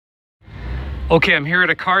Okay, I'm here at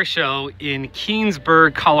a car show in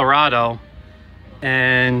Keansburg, Colorado,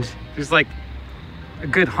 and there's like a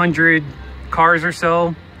good 100 cars or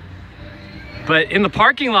so. But in the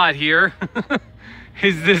parking lot here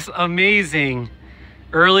is this amazing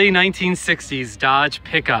early 1960s Dodge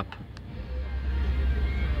pickup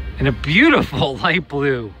in a beautiful light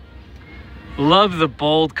blue. Love the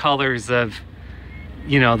bold colors of,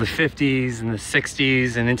 you know, the 50s and the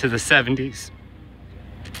 60s and into the 70s.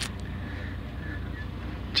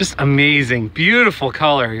 Just amazing, beautiful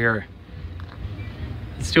color here.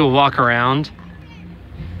 Let's do a walk around.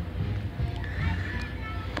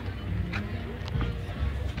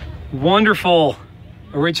 Wonderful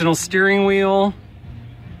original steering wheel.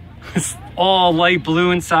 It's all light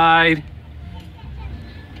blue inside.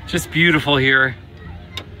 Just beautiful here.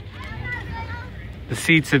 The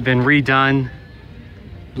seats have been redone,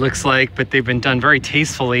 looks like, but they've been done very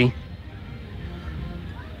tastefully.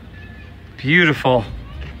 Beautiful.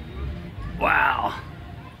 Wow.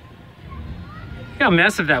 Look how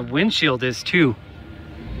massive that windshield is too.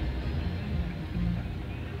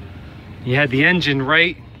 You had the engine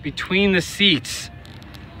right between the seats,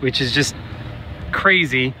 which is just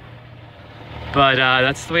crazy, but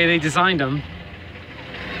that's the way they designed them.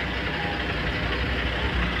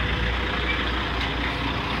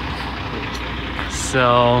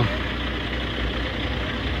 So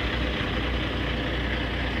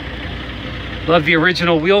love the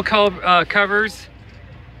original wheel covers.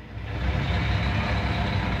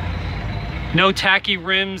 No tacky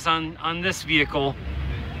rims on this vehicle.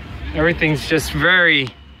 Everything's just very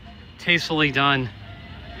tastefully done.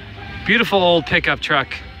 Beautiful old pickup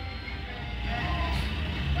truck.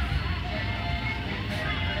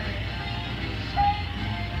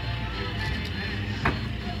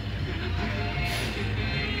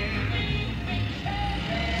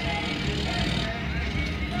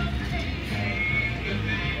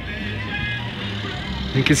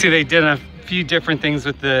 You can see they did a few different things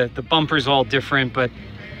with the bumpers, all different, but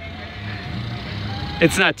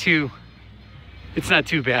it's not too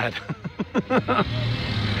bad.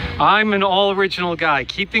 I'm an all original guy.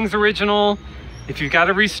 Keep things original. If you've got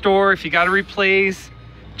to restore, if you got to replace,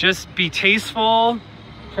 just be tasteful.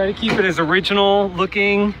 Try to keep it as original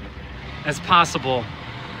looking as possible.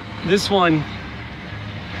 This one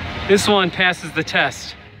passes the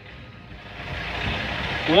test.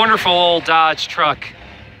 Wonderful old Dodge truck.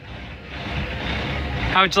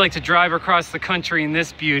 How would you like to drive across the country in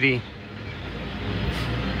this beauty?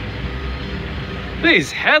 Look at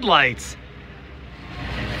these headlights.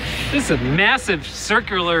 This is a massive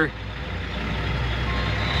circular.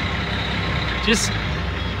 Just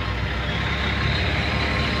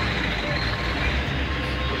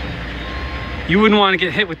you wouldn't want to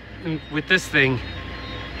get hit with this thing.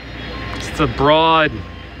 It's a broad.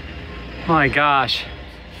 My gosh.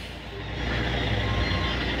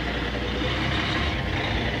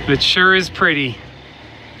 But it sure is pretty.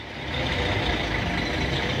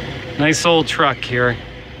 Nice old truck here.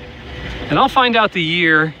 And I'll find out the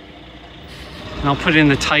year and I'll put it in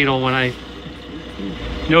the title when I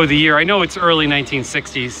know the year. I know it's early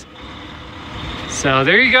 1960s. So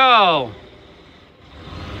there you go.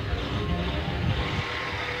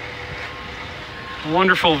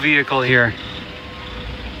 Wonderful vehicle here.